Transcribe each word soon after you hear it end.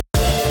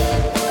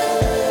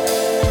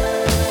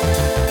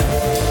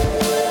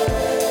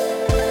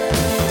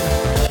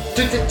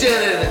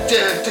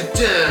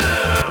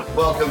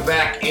Welcome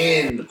back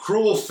in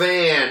Cruel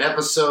Fan,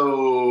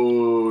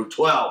 episode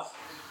 12.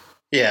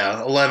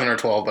 Yeah, 11 or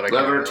 12, but I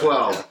can't 11 or remember.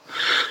 12. Yeah.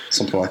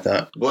 Something like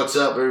that. What's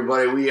up,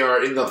 everybody? We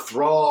are in the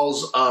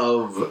thralls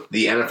of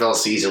the NFL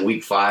season,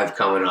 week 5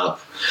 coming up.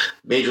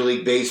 Major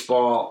League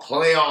Baseball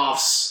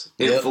playoffs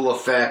in full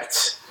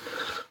effect.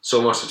 So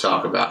much to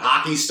talk about.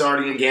 Hockey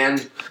starting again.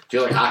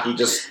 Feel like hockey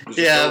just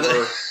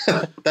over.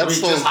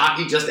 That's just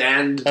hockey just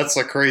end. That's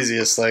the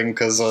craziest thing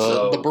because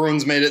the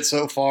Bruins made it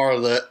so far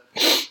that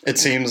it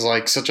seems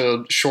like such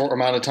a short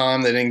amount of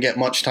time. They didn't get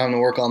much time to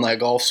work on that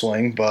golf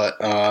swing, but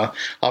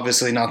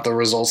obviously not the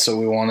results that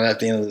we wanted at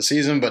the end of the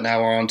season. But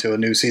now we're on to a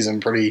new season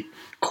pretty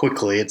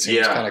quickly. It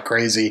seems kind of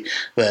crazy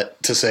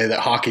to say that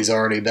hockey's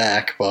already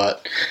back.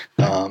 But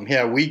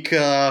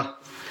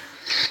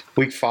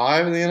Week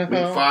 5 of the NFL?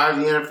 Week 5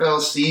 of the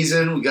NFL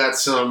season. We got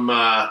some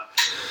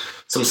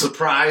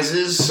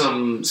surprises,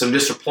 some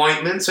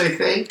disappointments, I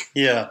think.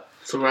 Yeah.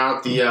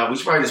 Throughout the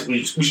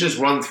we should just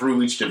run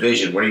through each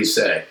division. What do you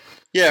say?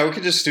 Yeah, we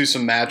could just do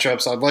some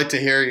matchups. I'd like to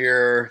hear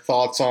your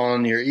thoughts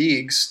on your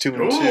Eagles,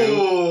 2-2.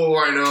 Oh,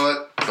 I know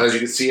it. As you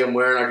can see, I'm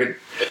wearing. I could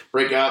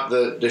break out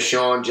the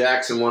Deshaun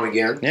Jackson one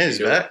again. Yeah, he's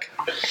back.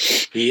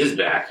 He is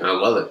back. I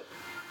love it.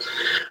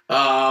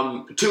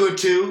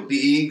 2-2, the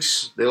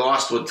Eagles. They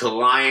lost to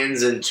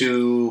Lions and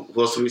to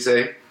who else did we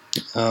say?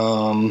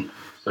 I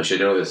should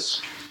know this.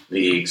 The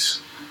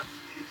Eagles.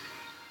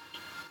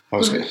 I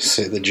was going to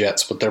say the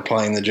Jets, but they're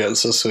playing the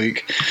Jets this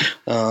week.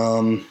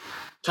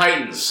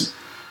 Titans.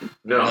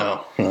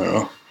 No.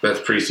 That's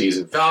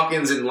preseason.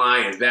 Falcons and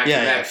Lions.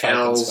 Back-to-back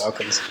L's.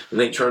 Falcons. And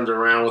they turned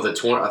around with a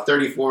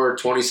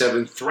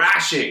 34-27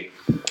 thrashing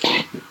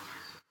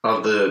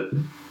of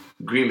the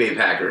Green Bay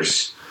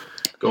Packers.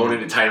 Going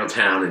into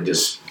Titletown and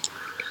just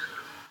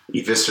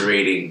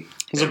eviscerating. It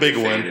was a big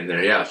win in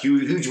there. Yeah,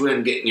 huge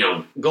win.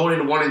 Going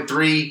into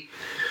 1-3.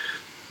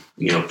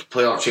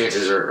 Playoff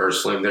chances are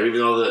slim there. Even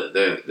though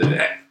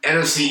the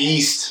NFC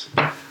East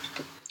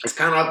is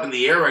kind of up in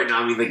the air right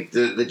now. I mean, like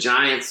the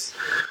Giants,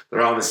 they're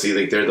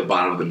obviously they're at the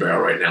bottom of the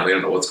barrel right now. They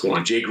don't know what's going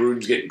on. Jay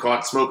Gruden's getting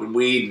caught smoking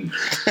weed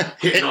and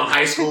hitting on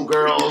high school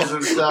girls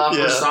and stuff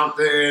or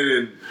something,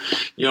 and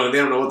they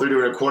don't know what they're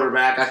doing at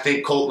quarterback. I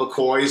think Colt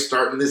McCoy is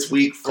starting this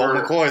week. Colt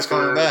McCoy's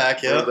coming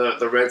back. Yeah,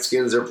 the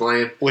Redskins are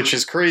playing, which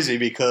is crazy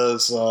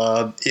because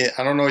I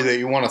don't know that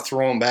you want to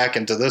throw him back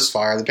into this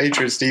fire. The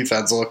Patriots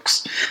defense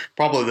looks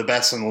probably the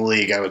best in the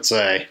league, I would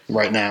say,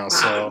 right now.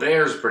 So the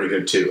Bears are pretty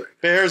good too.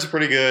 Bears are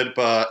pretty good,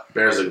 but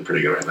Bears looking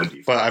pretty good right now.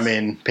 But I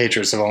mean,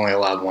 Patriots have only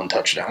allowed 1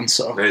 touchdown,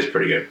 so that is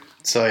pretty good.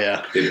 So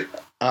yeah, and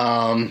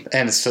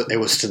it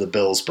was to the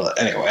Bills, but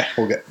anyway,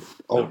 we'll get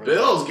over the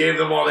Bills gave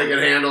them all they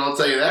could handle. I'll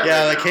tell you that.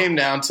 Yeah, they came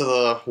down to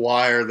the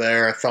wire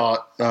there. I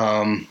thought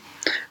the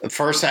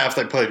first half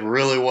they played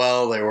really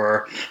well. They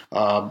were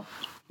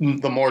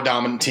the more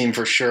dominant team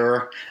for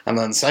sure. And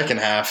then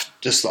second half,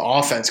 just the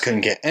offense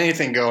couldn't get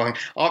anything going.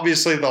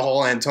 Obviously, the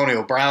whole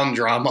Antonio Brown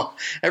drama,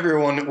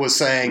 everyone was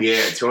saying...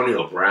 Yeah,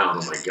 Antonio Brown,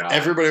 oh my God.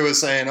 Everybody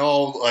was saying,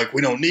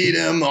 we don't need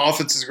him. The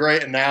offense is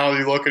great. And now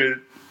you look at it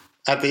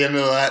at the end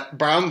of that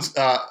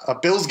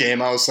Bills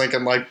game, I was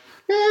thinking,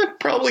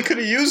 probably could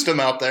have used him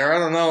out there. I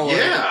don't know.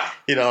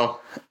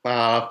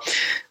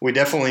 We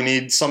definitely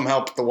need some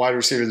help with the wide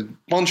receivers.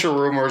 Bunch of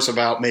rumors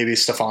about maybe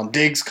Stephon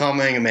Diggs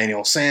coming,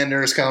 Emmanuel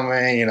Sanders coming.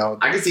 I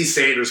can see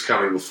Sanders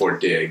coming before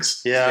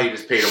Diggs. Yeah, they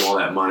just paid him all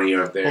that money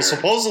up there. Well,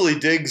 supposedly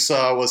Diggs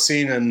was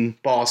seen in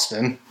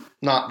Boston.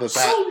 Not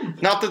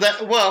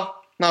that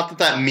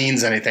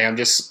means anything.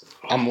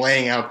 I'm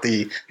laying out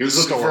the He was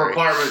looking for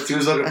apartments. He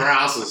was looking for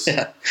houses.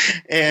 Yeah.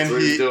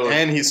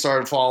 And he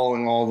started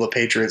following all the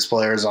Patriots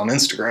players on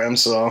Instagram.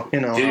 So,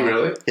 Did he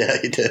really? Yeah,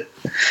 he did.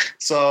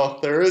 So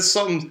there is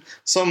some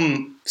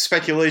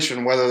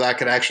speculation whether that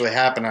could actually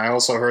happen. I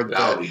also heard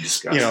that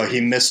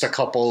he missed a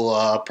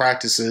couple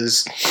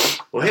practices.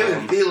 Well, him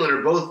and Thielen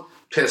are both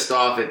pissed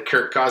off at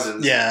Kirk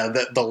Cousins. Yeah,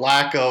 the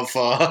lack of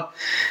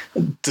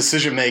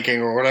decision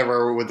making or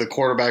whatever with the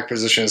quarterback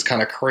position is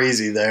kind of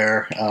crazy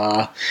there.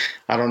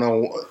 I don't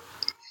know.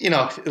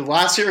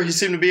 Last year he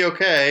seemed to be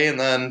okay, and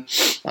then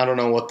I don't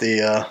know what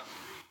the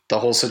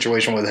whole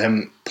situation with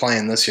him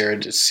playing this year. It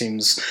just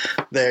seems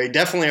they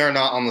definitely are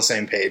not on the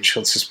same page.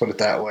 Let's just put it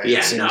that way. Yeah,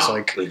 it seems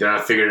like they're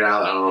not figured it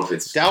out. I don't know if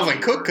it's Dalvin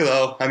Cook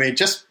though. I mean,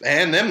 just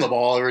hand him the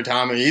ball every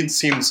time. I mean,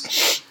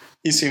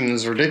 he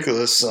seems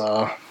ridiculous.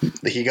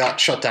 He got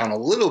shut down a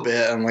little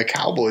bit, and the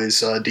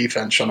Cowboys'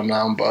 defense shut him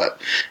down.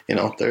 But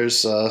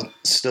there's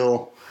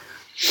still,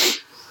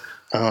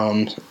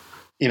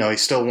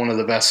 he's still one of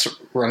the best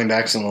running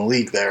backs in the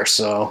league there.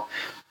 So,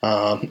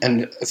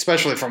 and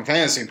especially from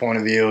fantasy point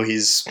of view,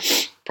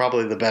 he's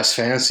probably the best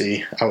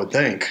fantasy, I would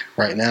think,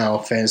 right now,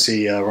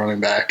 fantasy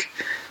running back.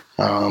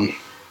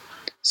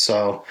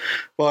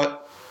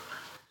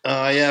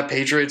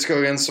 Patriots go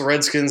against the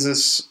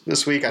Redskins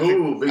this week.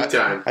 Big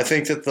time. I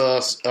think that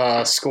the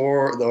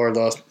score or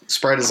the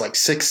spread is like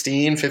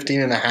 16,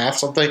 15 and a half,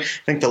 something. I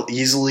think they'll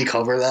easily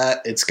cover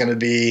that. It's going to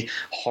be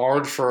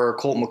hard for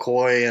Colt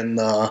McCoy and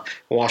the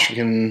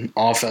Washington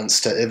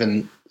offense to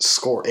even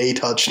score a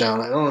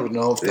touchdown. I don't even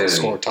know if they'll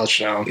score a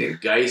touchdown. Yeah,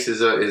 Geis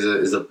is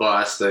a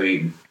bust. I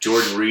mean,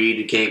 Jordan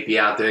Reed can't be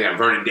out there. You got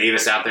Vernon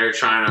Davis out there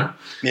trying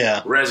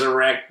to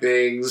resurrect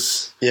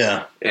things.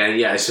 Yeah, and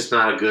it's just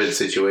not a good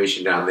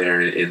situation down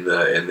there in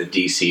the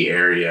DC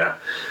area.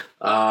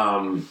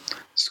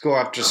 Let's go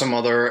after some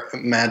other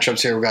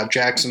matchups here. We got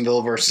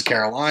Jacksonville versus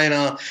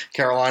Carolina.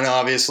 Carolina,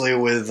 obviously,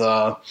 with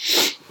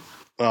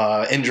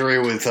injury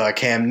with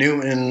Cam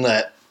Newton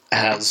that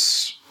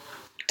has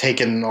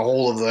taken a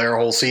hold of their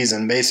whole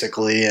season,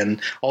 basically.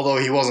 And although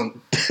he wasn't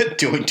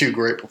doing too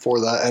great before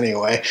that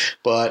anyway,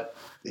 but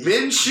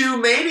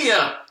Minshew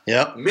mania.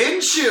 Yep.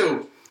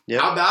 Minshew.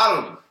 Yep. How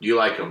about him? Do you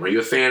like him? Are you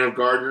a fan of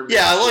Gardner Minshew?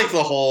 Yeah, I like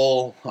the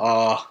whole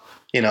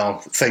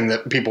thing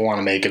that people want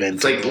to make it into.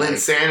 It's like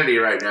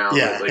Linsanity right now.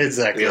 Yeah,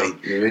 exactly.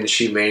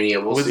 Minshew mania.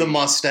 With the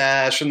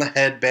mustache and the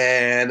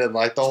headband and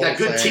like the whole thing. He's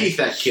got good teeth,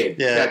 that kid.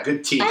 Yeah. He's got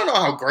good teeth. I don't know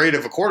how great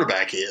of a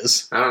quarterback he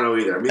is. I don't know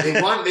either. I mean,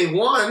 they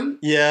won.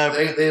 Yeah.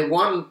 They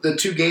won the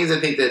 2 games, I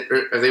think,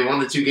 they won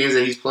the 2 games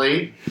that he's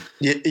played?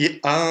 Yeah,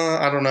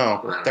 I don't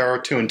know. There are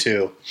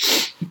 2-2.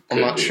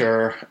 I'm not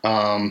sure.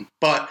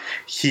 But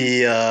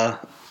he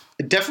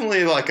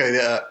definitely like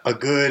a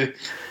good,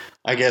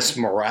 I guess,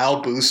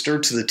 morale booster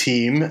to the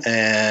team.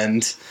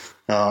 And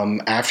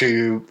after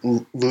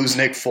you lose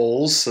Nick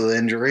Foles to the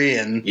injury,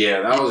 and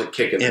that was a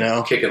kick in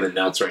the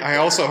nuts right I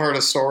also heard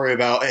a story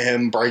about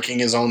him breaking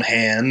his own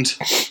hand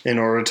in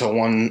order to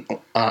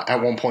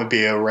at one point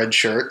be a red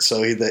shirt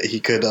so that he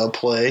could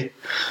play.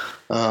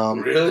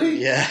 Really?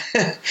 Yeah.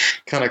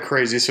 Kind of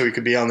crazy, so he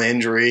could be on the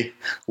injury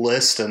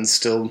list and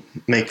still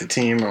make the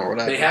team or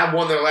whatever. They have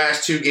won their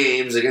last 2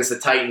 games against the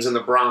Titans and the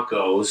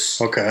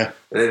Broncos. Okay.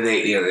 And then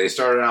they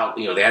started out,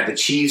 they had the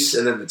Chiefs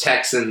and then the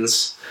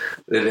Texans.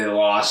 Then they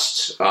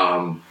lost.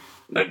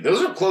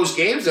 Those are close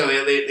games, though.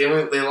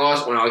 They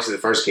lost, obviously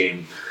the first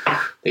game,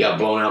 they got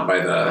blown out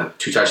by the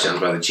 2 touchdowns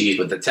by the Chiefs.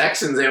 But the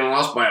Texans, they only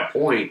lost by a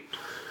point.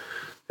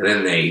 And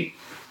then they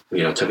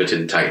took it to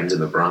the Titans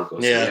and the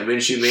Broncos. Yeah. So,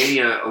 Minshew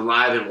mania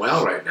alive and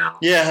well right now.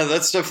 Yeah,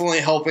 that's definitely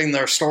helping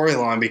their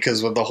storyline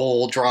because with the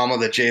whole drama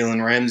that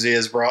Jalen Ramsey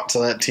has brought to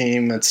that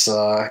team, it's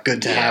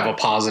good to have a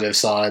positive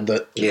side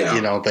that they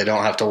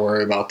don't have to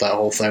worry about that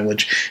whole thing,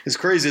 which is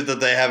crazy that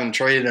they haven't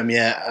traded him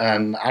yet,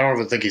 and I don't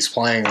even think he's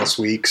playing this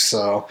week.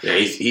 So yeah,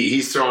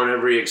 he's throwing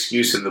every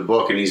excuse in the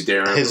book, and he's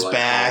daring his to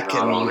back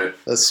and on it.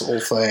 This whole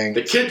thing.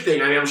 The kid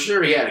thing. I mean, I'm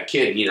sure he had a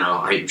kid.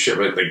 I'm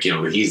sure, but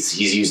he's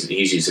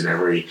using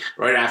every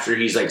right after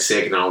he's like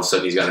sick, and all of a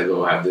sudden he's got to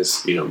go have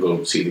this,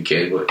 go see the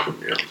kid. But,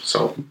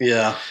 so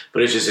yeah.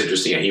 But it's just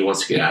interesting. He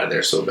wants to get out of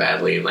there so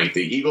badly, and like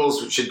the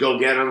Eagles should go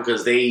get him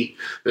because the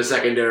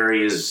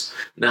secondary is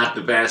not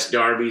the best.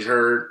 Darby's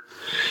hurt,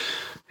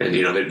 and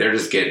they're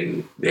just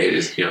getting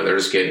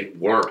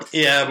worked.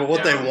 Yeah, but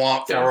what they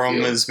want for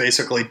him is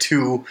basically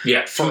 2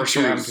 first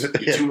round,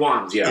 2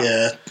 ones.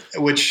 Yeah,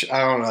 which I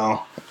don't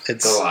know.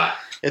 It's a lot.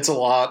 It's a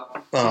lot.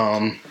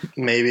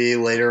 Maybe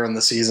later in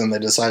the season they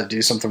decide to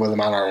do something with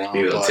him. I don't know.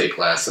 Maybe they'll take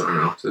less. I don't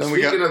know. So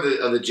speaking of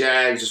the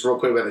Jags, just real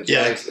quick about the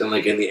Jags, and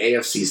like in the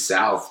AFC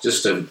South,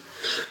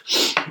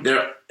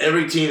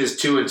 every team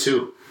is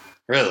 2-2.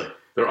 Really?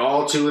 They're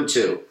all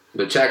 2-2.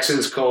 The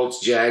Texans,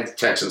 Colts, Jags,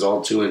 Texans,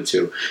 all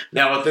 2-2.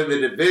 Now within the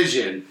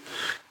division,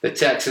 the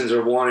Texans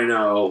are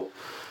 1-0.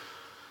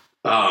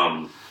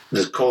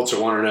 The Colts are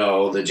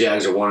 1-0. The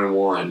Jags are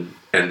 1-1.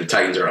 And the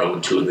Titans are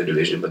 0-2 in the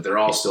division, but they're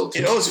all still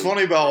 2-2. What's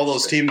funny about all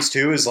those teams,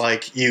 too, is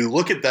like you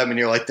look at them and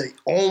you're like, they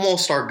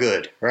almost are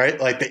good, right?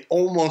 Like they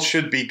almost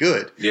should be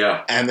good.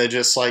 Yeah. And they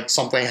just like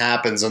something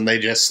happens and they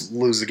just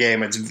lose the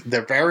game.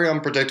 They're very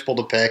unpredictable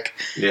to pick.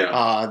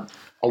 Yeah.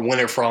 A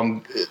winner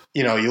from,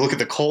 you look at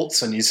the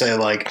Colts and you say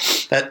like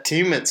that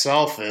team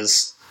itself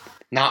is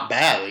not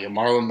bad.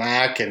 Marlon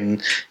Mack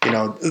and,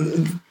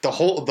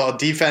 the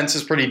defense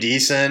is pretty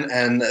decent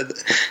and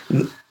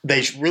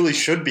they really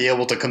should be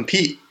able to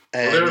compete.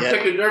 And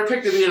they're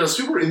picked to be in the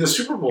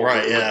Super Bowl,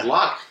 right? With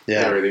luck, and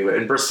everything.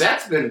 And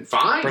Brissett's been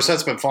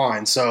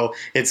fine. So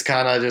it's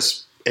kind of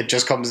just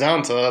comes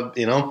down to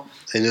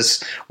they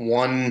just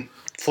one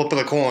flip of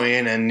the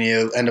coin and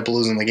you end up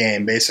losing the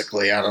game.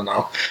 Basically, I don't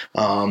know.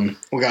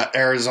 We got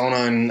Arizona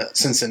and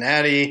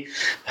Cincinnati.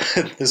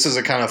 This is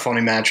a kind of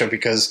funny matchup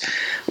because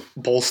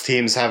both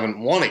teams haven't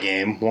won a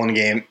game.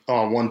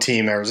 One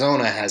team,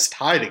 Arizona, has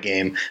tied a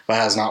game but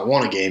has not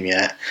won a game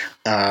yet.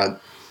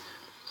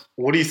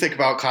 What do you think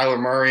about Kyler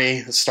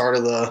Murray, the start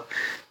of the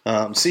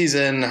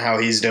season, how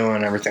he's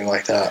doing, everything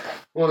like that?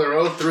 Well, they're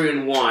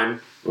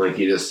 0-3-1, like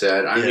you just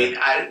said. I mean,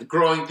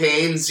 growing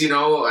pains, he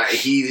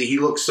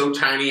looks so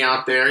tiny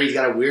out there. He's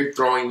got a weird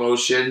throwing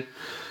motion.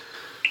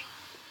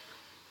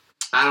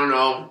 I don't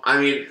know. I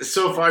mean,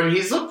 so far,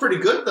 he's looked pretty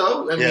good,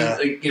 though. I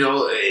mean,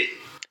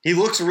 he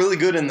looks really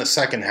good in the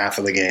second half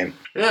of the game.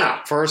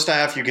 Yeah. First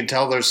half, you can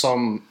tell there's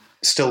some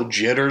still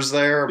jitters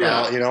there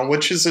about, Yeah.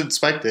 which is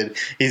expected.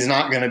 He's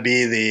not going to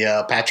be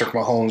the Patrick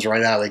Mahomes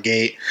right out of the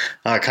gate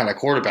kind of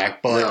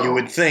quarterback, but No. you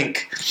would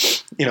think,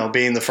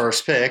 being the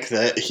first pick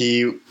that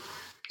he,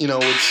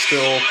 would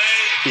still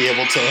be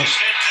able to.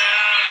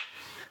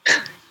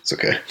 It's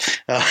okay.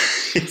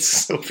 He'd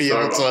still be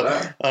Sorry able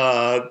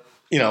about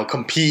to,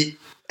 compete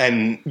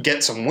and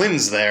get some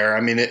wins there. I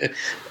mean,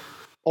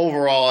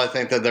 overall, I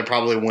think that they'll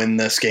probably win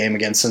this game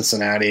against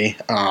Cincinnati.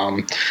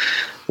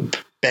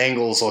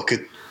 Bengals look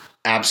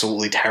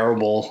absolutely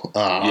terrible.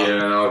 Yeah,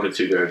 not looking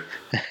too good.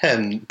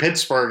 And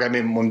Pittsburgh, I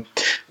mean, when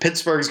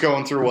Pittsburgh's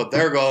going through what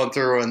they're going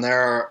through, and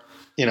their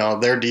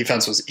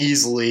defense was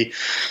easily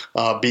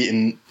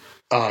beaten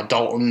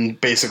Dalton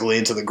basically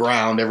into the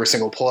ground every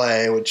single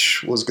play,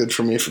 which was good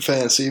for me for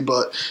fantasy,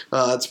 but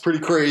it's pretty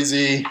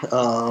crazy.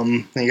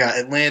 You got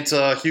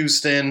Atlanta,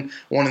 Houston,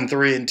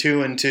 1-3 and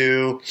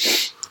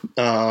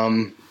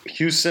 2-2.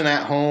 Houston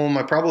at home.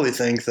 I probably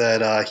think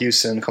that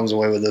Houston comes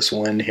away with this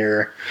win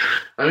here.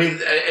 I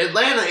mean,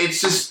 Atlanta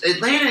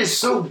is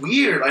so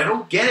weird. I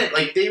don't get it.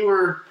 Like, they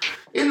were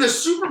in the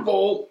Super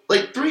Bowl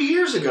like 3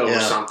 years ago or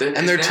something.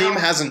 And their now, team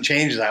hasn't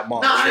changed that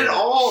much. Not at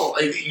all.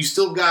 Like, you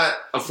still got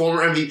a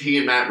former MVP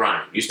in Matt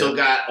Ryan. You still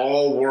got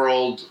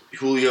all-world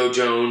Julio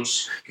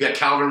Jones. You got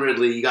Calvin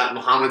Ridley. You got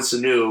Mohamed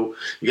Sanu.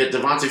 You got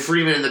Devontae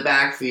Freeman in the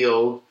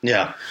backfield.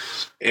 Yeah.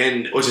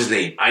 And what's his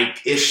name?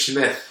 Ish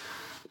Smith.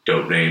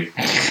 Dope name.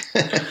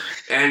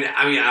 And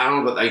I mean, I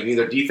don't know, but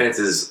their defense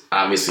is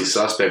obviously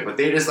suspect, but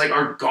they just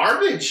are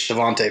garbage.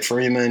 Devontae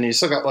Freeman, you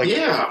still got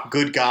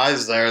good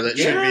guys there that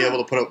should be able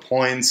to put up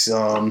points.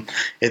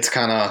 It's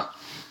kind of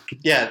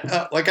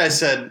like I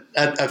said,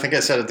 I think I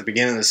said at the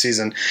beginning of the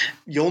season,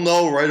 you'll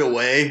know right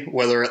away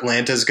whether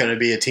Atlanta's going to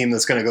be a team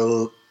that's going to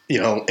go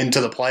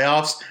into the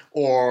playoffs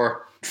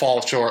or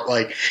fall short.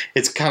 Like,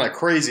 it's kind of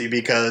crazy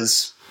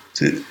because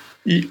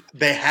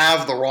they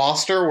have the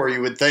roster where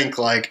you would think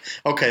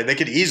okay, they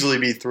could easily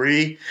be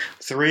 3-0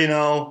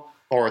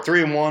 or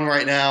 3-1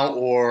 right now,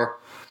 or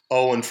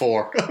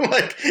 0-4.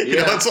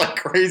 It's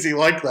crazy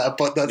like that,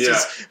 but that's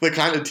just the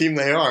kind of team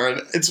they are,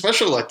 and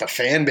especially the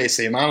fan base,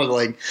 the amount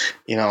of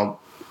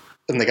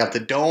and they got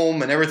the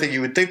dome and everything. You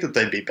would think that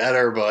they'd be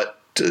better, but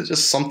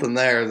just something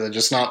there. They're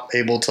just not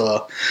able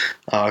to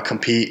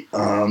compete,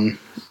 and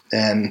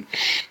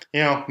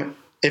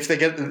if they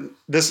get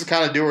this is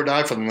kind of do or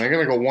die for them. They're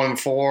going to go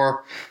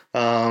 1-4.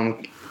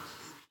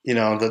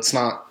 That's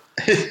not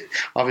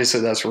obviously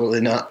that's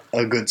really not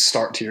a good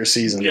start to your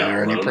season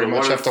there, and you pretty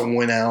much have to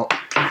win out.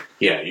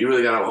 Yeah, you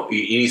really gotta.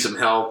 You need some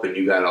help, and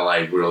you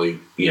gotta really.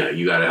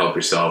 You gotta help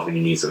yourself, and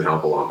you need some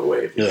help along the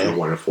way. If you're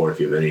 1-4, if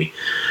you have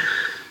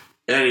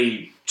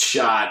any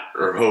shot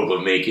or hope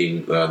of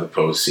making the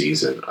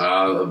postseason.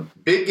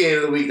 Big game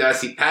of the week that I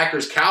see: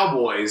 Packers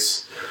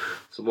Cowboys.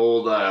 Some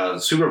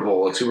old Super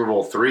Bowl, like Super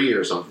Bowl III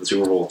or something,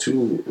 Super Bowl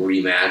II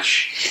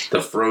rematch,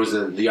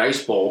 the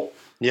Ice Bowl,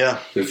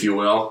 if you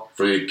will,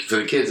 for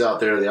the kids out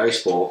there, the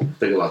Ice Bowl.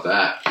 Think about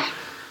that.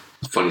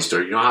 Funny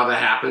story. You know how that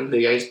happened,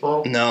 the Ice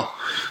Bowl? No.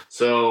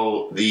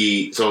 So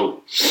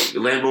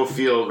Lambeau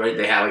Field, right?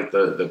 They have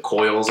the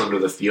coils under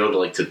the field,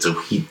 to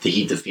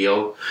heat the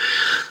field.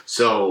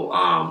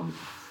 So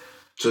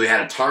they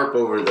had a tarp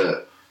over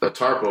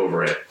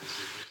it.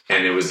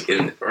 And it was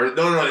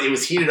it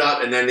was heated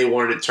up, and then they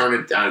wanted to turn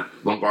it down.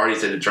 Lombardi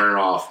said to turn it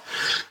off,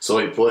 so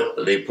they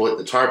put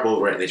the tarp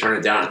over it, and they turned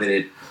it down, and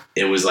then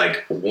it was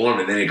warm,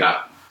 and then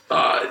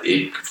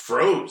it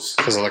froze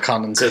because of the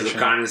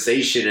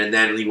condensation. And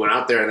then we went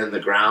out there, and then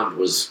the ground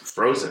was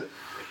frozen,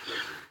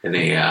 and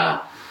they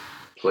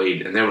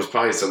played, and there was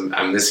probably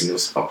I'm missing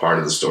a part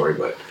of the story,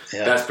 but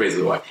that's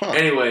basically why. Huh.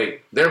 Anyway,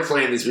 they're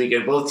playing this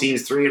weekend. Both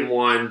teams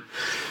 3-1.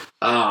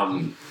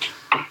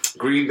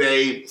 Green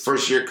Bay,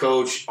 first-year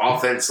coach,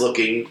 offense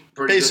looking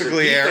pretty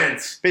good.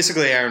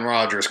 Basically, Aaron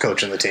Rodgers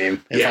coaching the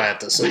team, if I have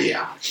to say.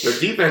 Yeah. Their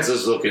defense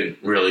is looking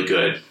really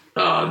good.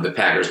 The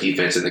Packers'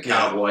 defense, and the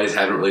Cowboys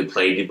haven't really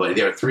played anybody.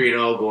 They were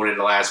 3-0 going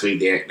into last week.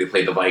 They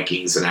played the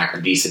Vikings,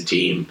 a decent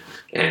team,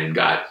 and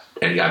got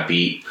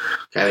beat.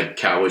 I think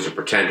Cowboys are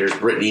pretenders.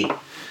 Brittany.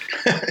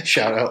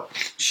 Shout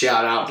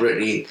out,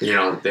 Brittany.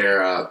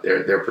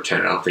 They're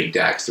pretending. I don't think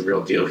Dak's the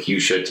real deal. Hugh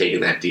should have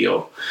taken that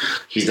deal.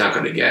 He's not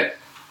going to get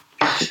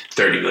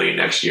 $30 million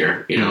next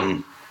year.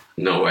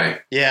 No way.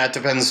 Yeah, it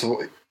depends.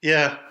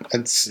 Yeah,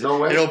 it's no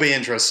way. It'll be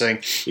interesting.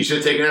 You should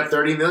have taken that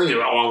 $30 million.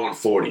 I want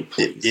 40,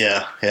 please.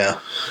 Yeah.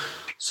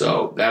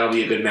 So that'll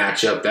be a good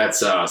matchup.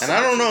 That's and I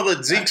don't know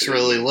that Zeke's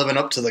really living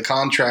up to the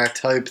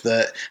contract type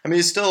that. I mean,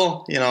 he's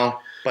still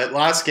but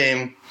last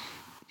game,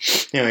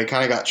 he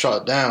kind of got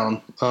shut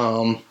down.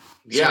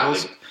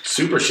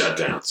 Super shut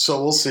down.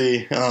 So we'll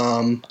see.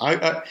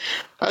 I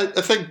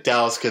think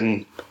Dallas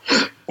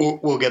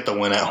will get the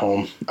win at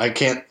home. I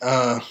can't.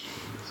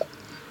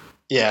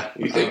 Yeah.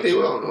 You think they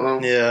will?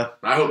 Well, yeah.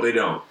 I hope they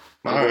don't.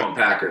 I'm going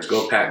Packers.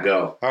 Go Pack,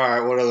 go. All right.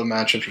 What other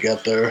matchup you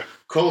got there?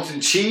 Colts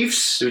and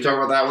Chiefs. Did we talk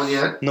about that one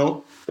yet?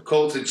 Nope. The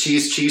Colts and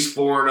Chiefs. Chiefs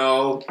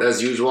 4-0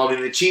 as usual. I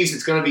mean, the Chiefs.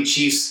 It's going to be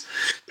Chiefs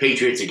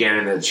Patriots again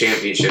in the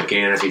championship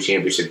game, NFC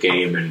championship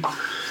game, and.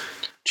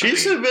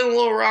 Chiefs have been a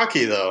little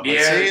rocky, though. Yeah.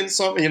 I'm seeing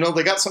some,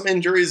 they got some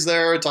injuries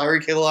there,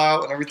 Tyreek Hill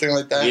out and everything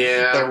like that.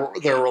 Yeah.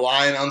 They're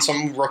relying on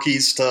some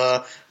rookies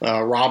to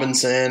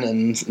Robinson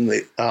and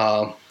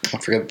I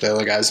forget the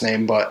other guy's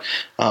name, but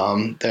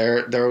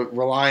they're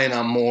relying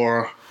on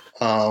more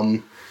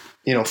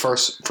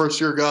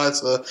first year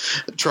guys to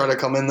try to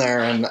come in there,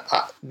 and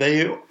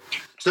they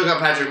still got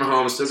Patrick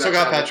Mahomes, still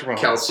got Patrick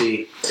Mahomes.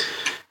 Kelsey.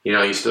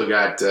 You still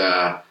got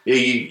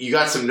you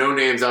got some no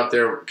names out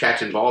there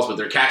catching balls, but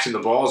they're catching the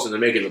balls and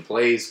they're making the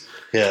plays.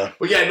 Yeah.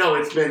 But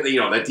it's been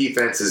that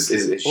defense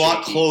is a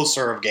lot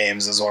closer of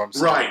games is what I'm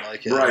saying.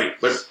 Right. Right.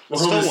 But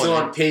Mahomes is still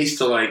on pace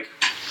to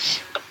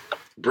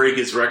break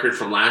his record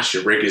from last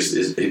year,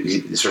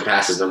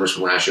 surpass his numbers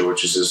from last year,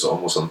 which is just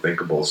almost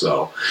unthinkable.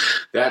 So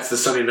that's the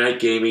Sunday night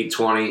game,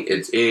 8:20.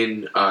 It's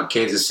in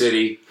Kansas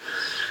City.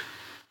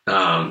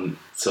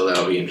 So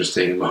that'll be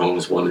interesting.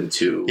 Mahomes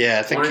 1-2. Yeah,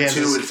 I think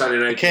 1-2 in Sunday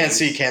night. Can't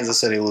see Kansas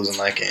City losing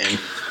that game.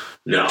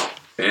 No.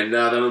 And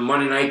the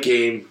Monday night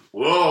game.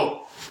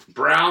 Whoa,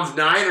 Browns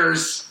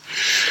Niners.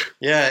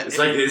 Yeah, this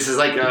is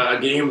like a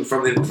game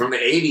from the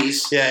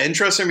 80s. Yeah,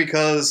 interesting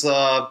because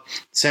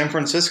San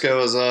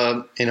Francisco is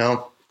the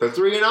 3-0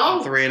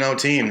 3-0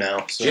 team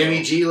now. So.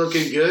 Jimmy G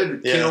looking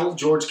good. Yeah.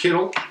 George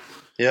Kittle.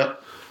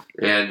 Yep.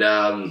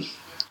 And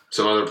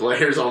some other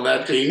players on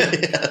that team.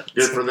 Yeah.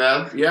 Good for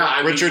them.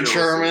 Yeah, Richard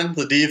Sherman,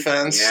 the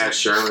defense. Yeah,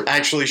 Sherman.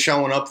 Actually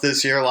showing up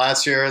this year.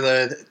 Last year,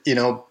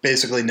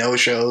 basically no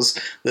shows.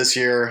 This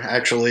year,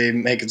 actually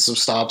making some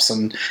stops,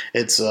 and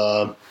it's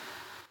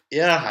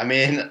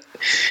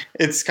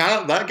it's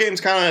that game's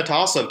kind of a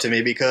toss-up to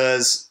me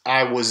because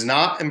I was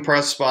not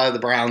impressed by the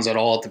Browns at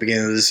all at the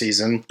beginning of the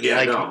season.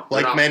 Yeah,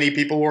 many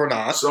people were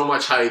not. So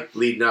much hype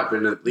leading up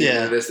into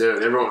this.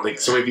 Everyone,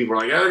 so many people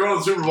were like, "Yeah, they're going to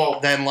the Super Bowl."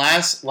 Then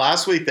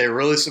last week they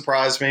really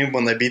surprised me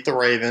when they beat the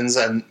Ravens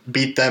and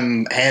beat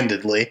them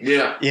handedly.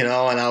 Yeah,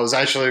 and I was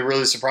actually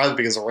really surprised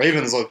because the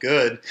Ravens look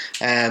good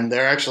and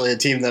they're actually a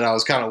team that I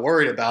was kind of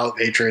worried about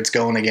Patriots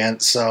going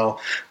against. So,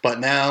 but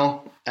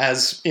now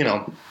as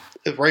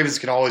the Ravens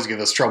can always give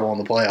us trouble in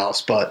the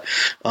playoffs, but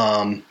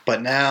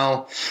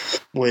now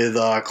with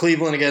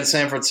Cleveland against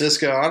San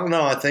Francisco, I don't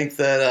know. I think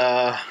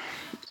that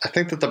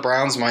the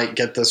Browns might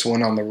get this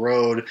one on the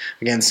road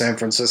against San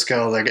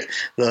Francisco.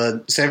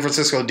 The San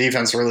Francisco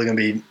defense really going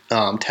to be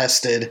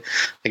tested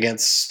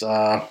against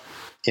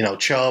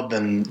Chubb,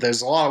 and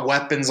there's a lot of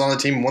weapons on the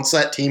team. Once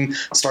that team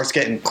starts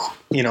getting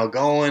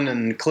going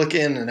and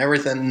clicking and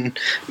everything,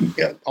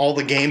 all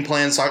the game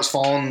plan starts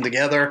falling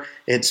together.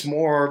 It's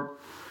more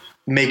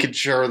making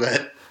sure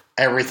that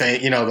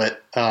everything,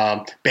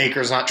 that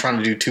Baker's not trying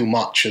to do too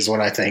much is what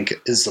I think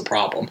is the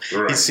problem.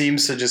 Right. He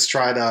seems to just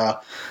try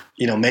to,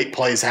 make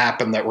plays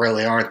happen that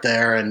really aren't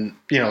there. And,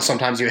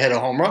 sometimes you hit a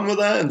home run with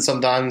that and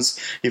sometimes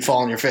you fall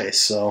on your face.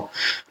 So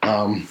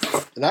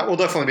that will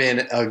definitely be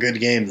a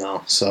good game,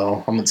 though.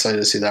 So I'm excited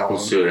to see that one.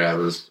 We'll see what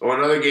happens. Well,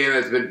 another game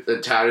that's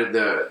been touted,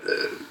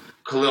 the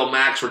Khalil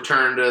Mack's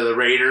return to the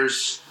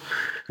Raiders.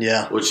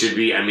 Yeah, which should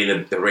be.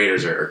 The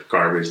Raiders are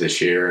garbage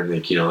this year, and they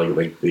weren't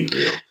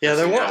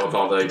with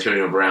all the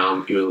Antonio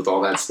Brown, even with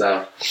all that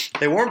stuff.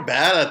 They weren't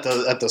bad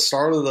at the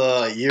start of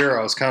the year.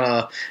 I was kind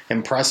of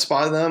impressed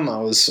by them. I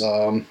was,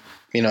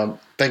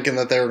 thinking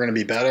that they were going to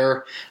be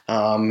better,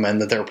 and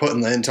that they were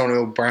putting the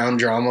Antonio Brown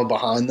drama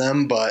behind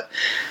them. But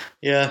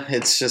yeah,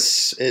 it's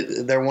just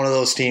they're one of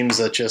those teams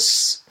that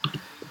just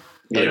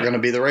they're going to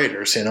be the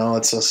Raiders.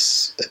 It's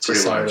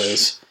just how it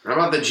is. How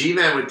about the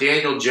G-Man with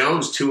Daniel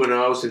Jones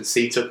 2-0 since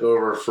he took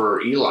over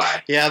for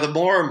Eli? Yeah, the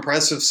more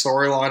impressive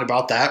storyline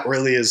about that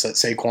really is that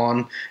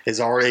Saquon is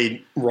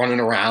already running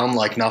around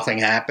like nothing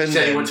happened. He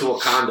said he went to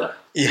Wakanda.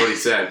 That's what he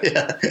said.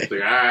 Yeah. He's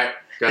like, all right.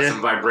 Got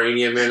some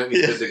vibranium in him.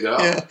 He's good to go.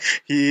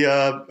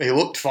 Yeah. He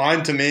looked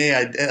fine to me.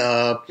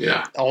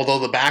 Although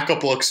the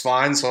backup looks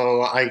fine,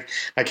 so I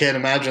can't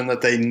imagine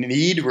that they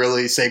need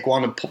really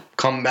Saquon to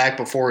come back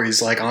before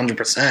he's like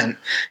 100%.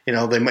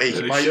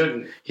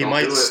 He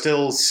might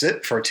still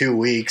sit for 2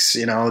 weeks.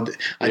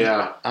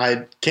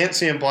 I can't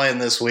see him playing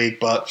this week,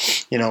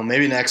 but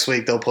maybe next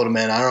week they'll put him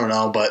in. I don't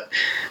know, but.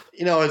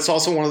 It's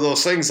also one of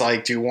those things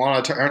like, do you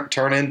want to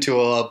turn into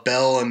a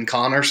Bell and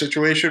Connor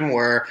situation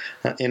where,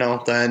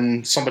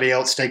 then somebody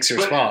else takes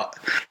your spot?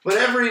 But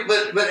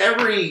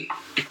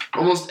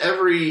almost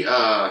every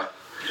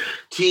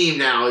team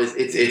now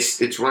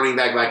it's running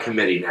back by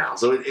committee now.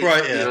 So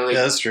right, yeah,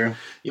 that's true.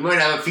 You might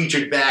have a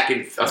featured back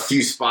in a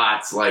few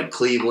spots like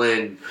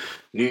Cleveland,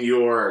 New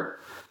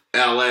York,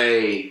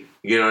 L.A.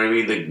 You know what I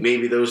mean? Like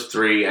maybe those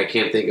three. I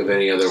can't think of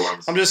any other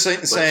ones. I'm just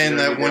saying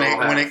that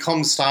when it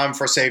comes time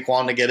for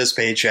Saquon to get his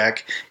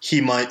paycheck,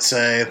 he might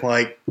say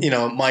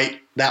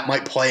that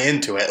might play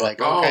into it. Like,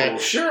 okay,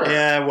 sure,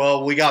 yeah,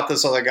 well, we got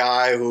this other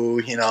guy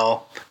who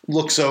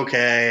looks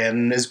okay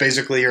and is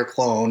basically your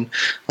clone,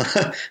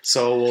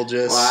 so we'll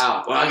just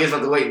Well, I guess I'll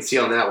have to wait and see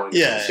on that one.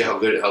 Yeah, see how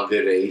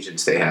good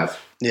agents they have.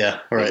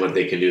 Yeah, right. What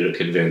they can do to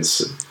convince.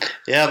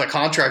 Yeah, the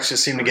contracts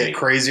just seem to get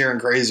crazier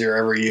and crazier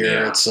every year.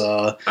 Yeah. It's.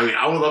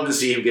 I would love to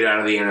see him get out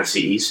of the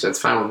NFC East. That's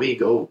fine with me.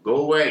 Go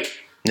away.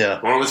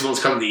 Yeah. Or unless he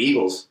wants to come to the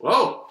Eagles.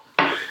 Whoa.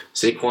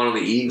 Saquon on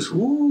the Eagles.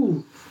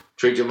 Woo!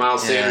 Trade Jamal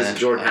Sanders and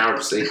Jordan Howard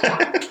for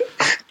Saquon.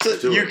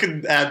 You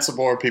could add some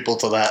more people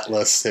to that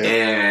list too.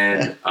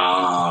 And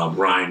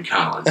Ryan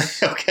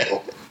Collins.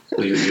 Okay.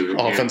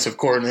 Offensive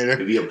coordinator.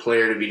 To be a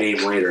player to be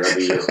named later. That'd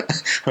be you.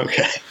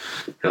 Okay.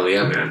 Hell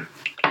yeah, man.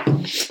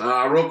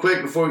 Real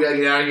quick before we gotta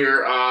get out of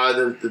here,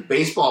 the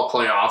baseball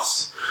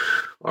playoffs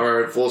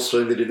are in full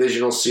swing. The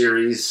divisional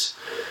series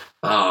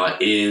are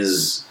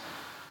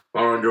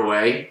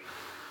underway.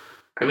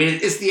 I mean,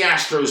 it's the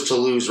Astros to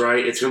lose,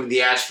 right? It's going to be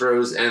the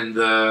Astros and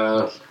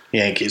the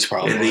Yankees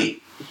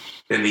probably.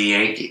 And the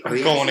Yankees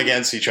going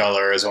against each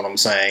other is what I'm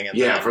saying. And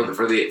yeah, for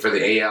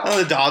the AL.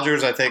 The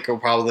Dodgers, I think, will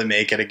probably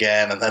make it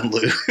again and then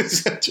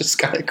lose. Just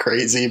kind of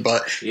crazy,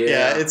 but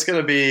yeah it's going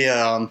to be.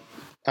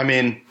 I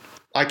mean,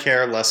 I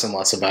care less and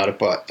less about it,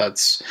 but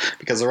that's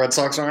because the Red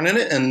Sox aren't in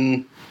it,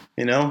 and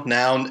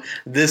now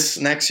this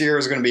next year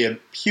is going to be a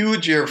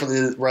huge year for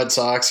the Red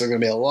Sox. There are going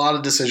to be a lot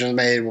of decisions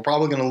made. We're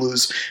probably going to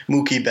lose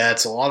Mookie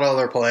Betts, a lot of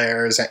other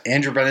players.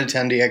 Andrew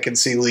Benintendi, I can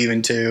see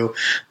leaving too.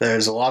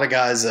 There's a lot of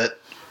guys that.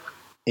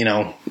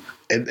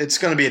 It's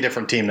going to be a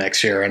different team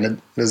next year, and it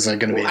isn't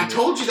going to be. I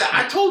told you that.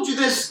 I told you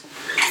this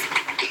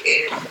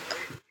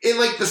in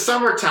like the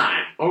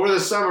summertime, over the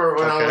summer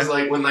when I was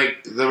like,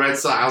 the Red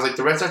Sox, I was like,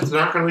 the Red Sox are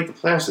not going to make the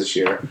playoffs this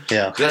year.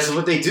 Yeah, because that's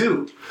what they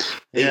do.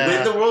 They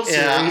win the World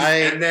Series,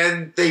 and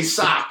then they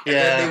suck, and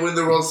then they win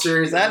the World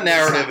Series. That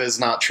narrative is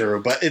not true,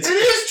 but it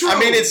is true. I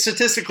mean, it's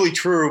statistically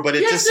true, but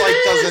it just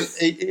doesn't.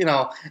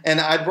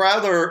 And I'd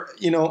rather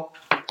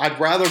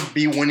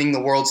be winning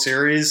the World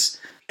Series.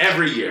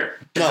 Every year.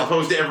 As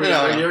opposed to every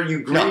other year,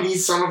 you greedy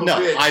son of a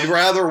bitch. I'd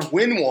rather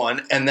win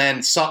one and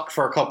then suck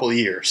for a couple of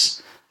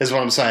years, is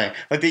what I'm saying.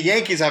 Like, the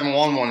Yankees haven't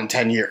won one in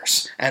 10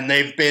 years, and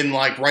they've been,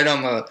 like, right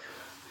on the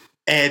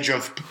edge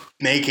of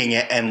making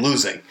it and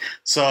losing.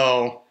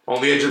 So...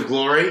 On the edge of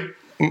glory?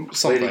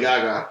 Something. Lady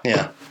Gaga.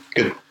 Yeah.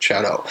 Good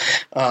shout out.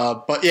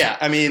 But, yeah,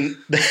 I mean,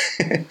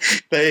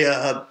 they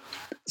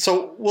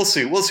so we'll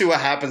see. We'll see what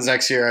happens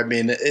next year. I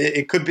mean,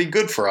 it could be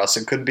good for us.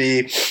 It could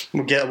be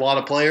we'll get a lot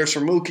of players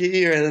from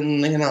Mookie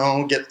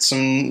and, get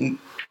some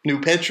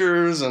new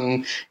pitchers,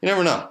 and you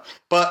never know.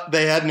 But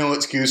they had no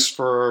excuse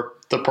for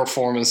the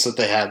performance that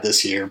they had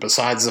this year,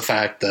 besides the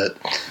fact that...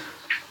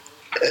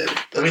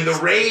 I mean, the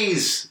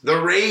Rays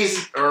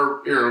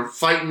are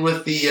fighting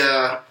with the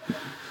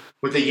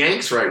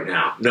Yanks right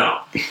now. No.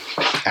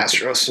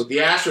 Astros. With the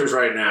Astros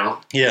right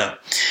now. Yeah.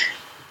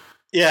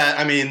 Yeah,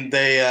 I mean,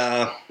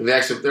 they're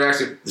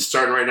actually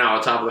starting right now,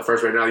 on top of the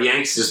first right now. The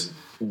Yanks just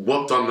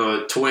whooped on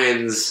the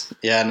Twins.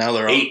 Yeah, now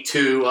they're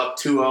 8-2, up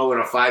 2-0 in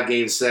a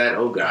 5-game set.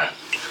 Oh, God.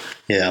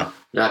 Yeah.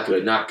 Not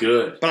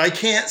good. But I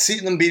can't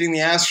see them beating the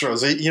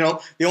Astros.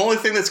 The only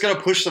thing that's going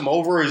to push them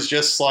over is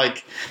just,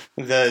 like,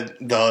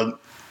 the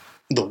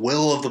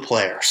will of the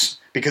players.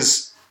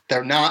 Because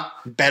they're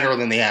not better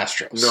than the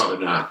Astros. No,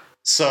 they're not.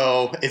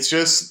 So it's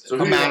just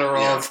a matter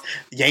of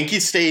Yankee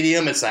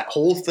Stadium. It's that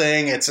whole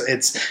thing. It's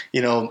the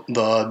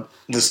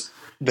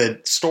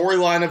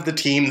storyline of the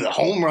team, the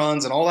home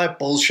runs, and all that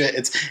bullshit.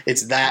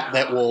 It's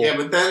that will.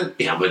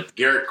 But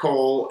Garrett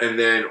Cole or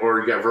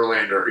you got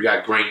Verlander, you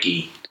got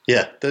Greinke.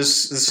 Yeah,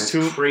 there's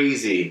two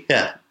crazy.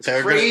 Yeah,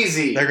 they're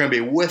crazy. They're going to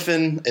be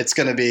whiffing. It's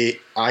going to be.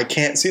 I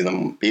can't see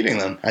them beating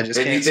them. I just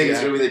can't. And you think it's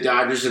going to be the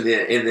Dodgers in the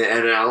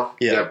NL?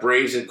 Yeah, you got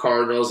Braves and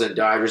Cardinals and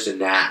Dodgers and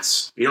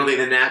Nats. You don't think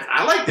the Nats?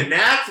 I like the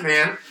Nats,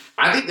 man.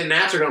 I think the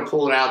Nats are going to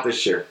pull it out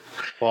this year.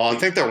 Well, I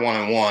think they're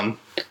 1-1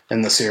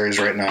 in the series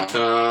right now.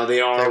 They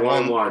are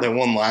 1-1. They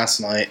won last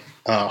night.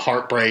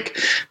 Heartbreak.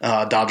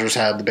 Dodgers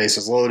had the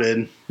bases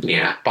loaded.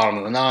 Yeah. Bottom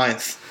of the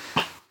ninth.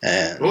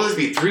 And will this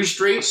be 3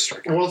 straight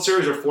World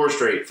Series or 4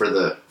 straight for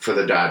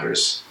the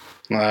Dodgers?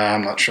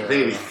 I'm not sure.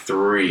 Maybe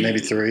 3. Maybe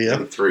 3. Yeah.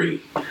 Maybe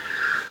 3.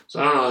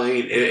 So I don't know. I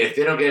mean, if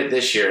they don't get it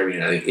this year,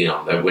 I think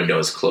that window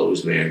is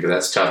closed, man. Because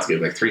that's tough to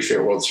get like 3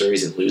 straight World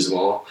Series and lose them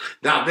all.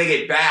 Now if they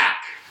get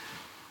back,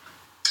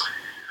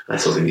 I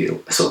still think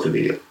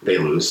they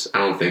lose. I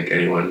don't think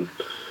anyone.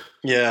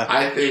 Yeah.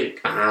 I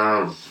think.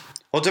 Well,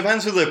 it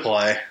depends who they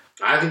play.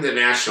 I think the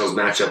Nationals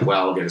match up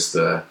well against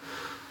the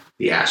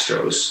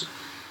Astros.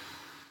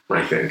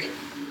 I think.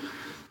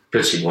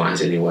 Pitching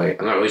wise, anyway.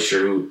 I'm not really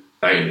sure who.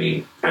 I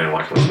didn't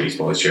watch much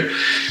baseball this year.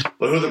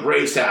 But who the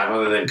Braves have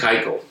other than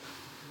Keuchel?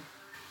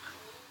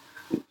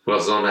 Who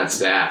else is on that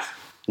staff?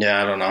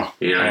 Yeah, I don't know.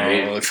 You know what I mean? I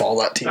don't really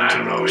follow that team. I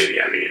don't know.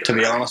 To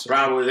be honest.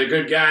 Probably they're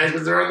good guys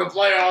because they're in the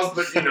playoffs,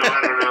 but,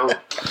 I don't know.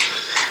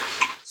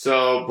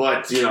 So,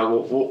 but,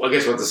 I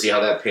guess we'll have to see how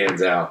that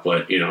pans out.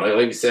 But,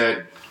 like you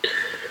said,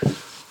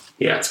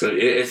 yeah, it's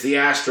the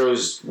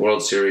Astros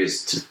World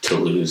Series to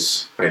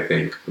lose, I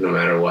think, no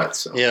matter what.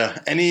 So. Yeah.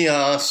 Any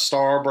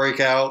star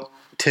breakout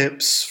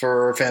tips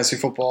for fantasy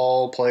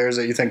football players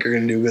that you think are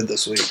going to do good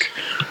this week?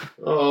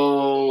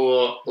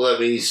 Oh,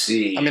 let me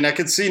see. I mean, I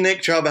could see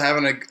Nick Chubb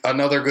having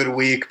another good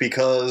week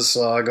because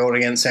going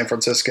against San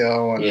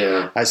Francisco. And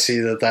yeah. I see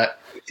that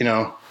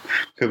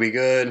could be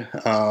good.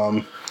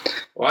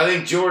 Well, I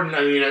think Jordan,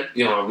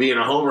 being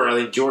a homer, I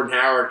think Jordan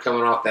Howard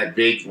coming off that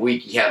big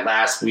week he had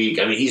last week,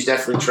 he's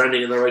definitely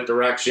trending in the right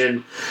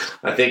direction.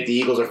 I think the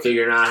Eagles are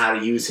figuring out how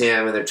to use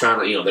him, and they're trying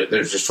to,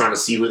 they're just trying to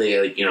see who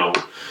they,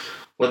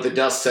 let the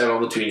dust settle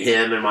between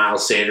him and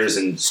Miles Sanders.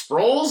 And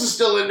Sproles is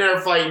still in there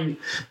fighting,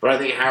 but I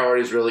think Howard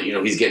is really,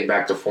 he's getting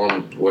back to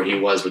form where he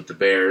was with the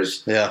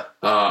Bears. Yeah.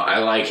 I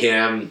like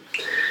him.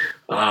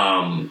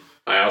 I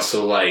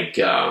also like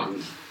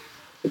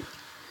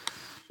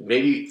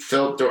maybe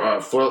Philip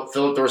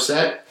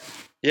Dorsett.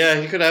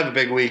 Yeah, he could have a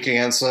big week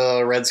against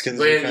Redskins.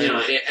 But,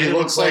 he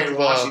looks like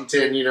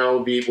Washington,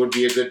 would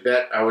be a good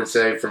bet, I would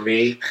say, for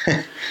me.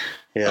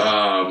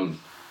 Yeah.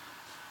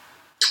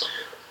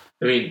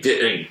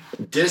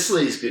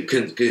 Disley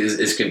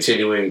is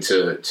continuing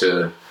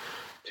to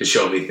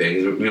show me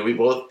things. We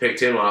both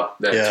picked him up,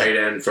 that tight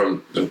end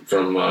from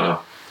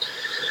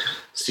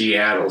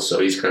Seattle, so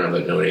he's kind of a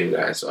no-name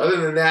guy. So other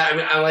than that,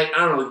 I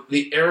don't know,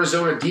 the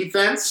Arizona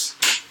defense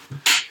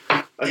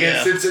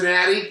against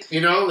Cincinnati.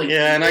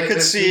 And I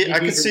could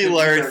see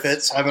Larry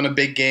Fitz having a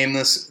big game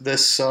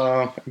this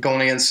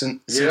going against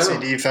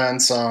Cincy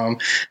defense, and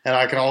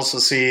I can also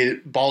see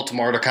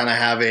Baltimore to kind of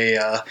have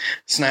a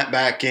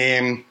snapback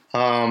game.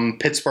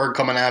 Pittsburgh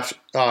coming off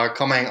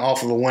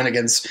of a win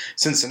against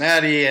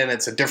Cincinnati, and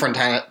it's a different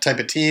type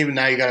of team.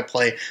 Now you got to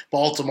play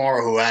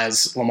Baltimore, who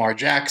has Lamar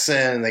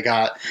Jackson, and they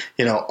got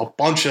they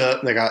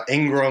got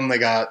Ingram, they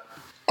got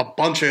a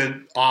bunch of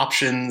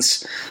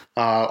options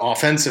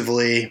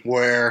offensively.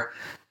 Where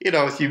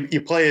if you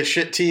play a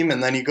shit team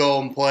and then you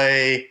go and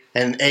play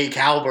an A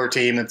caliber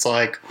team, it's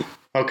like,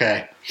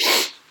 okay.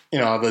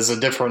 There's a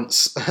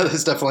difference.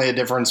 There's definitely a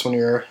difference when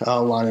you're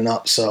lining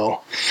up. So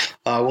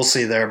we'll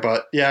see there.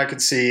 But, I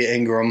could see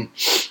Ingram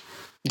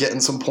getting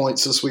some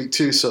points this week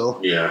too.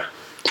 So yeah.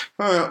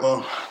 All right,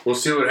 well. We'll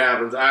see what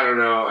happens. I don't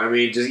know.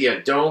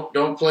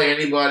 Don't play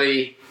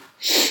anybody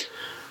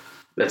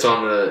that's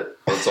on the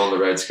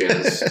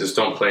Redskins. Just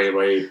don't play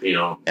anybody,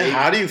 And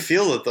how do you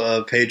feel that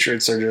the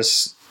Patriots are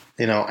just,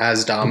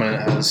 as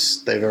dominant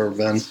as they've ever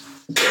been?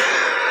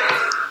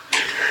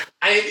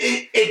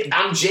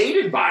 I'm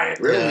jaded by it,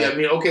 really.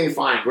 Yeah. Okay,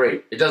 fine,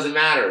 great. It doesn't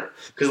matter.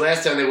 Because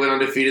last time they went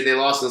undefeated, they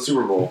lost in the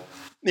Super Bowl.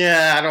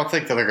 Yeah, I don't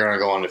think that they're going to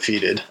go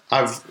undefeated.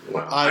 I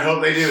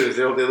hope they do. I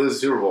hope they lose the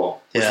Super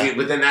Bowl.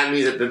 But then that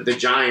means that the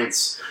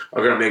Giants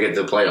are going to make it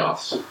to the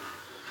playoffs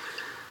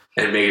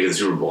and make it to the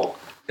Super Bowl.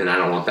 And I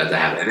don't want that to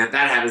happen. And if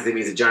that happens, that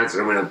means the Giants are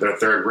going to win their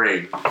third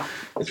ring.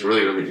 It's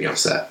really going to make me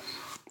upset.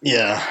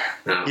 Yeah.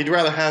 No. You'd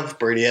rather have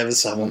Brady have a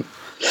 7.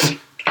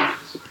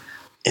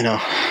 No.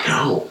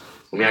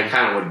 I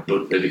kind of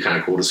would. It'd be kind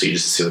of cool to see,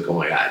 just to see, like, oh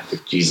my god,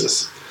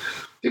 Jesus!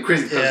 The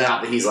crazy comes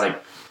out that he's like,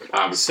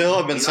 obviously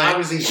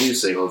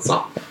juicing on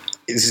something.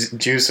 He's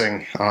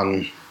juicing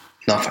on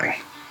nothing,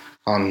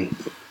 on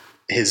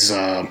his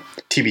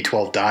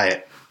TB12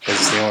 diet.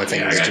 That's the only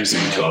thing he's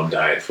juicing. TB12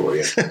 diet for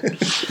you.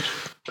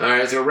 All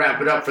right, so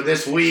wrap it up for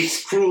this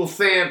week's Cruel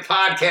Fan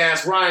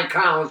Podcast. Ryan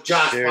Collins,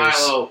 Josh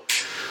Philo.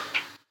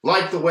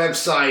 Like the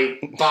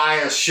website,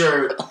 buy a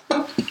shirt.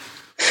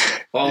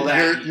 All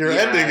that. Your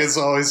ending is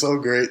always so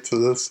great to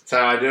this. That's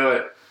how I do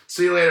it.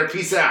 See you later.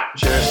 Peace out.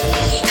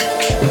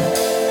 Cheers.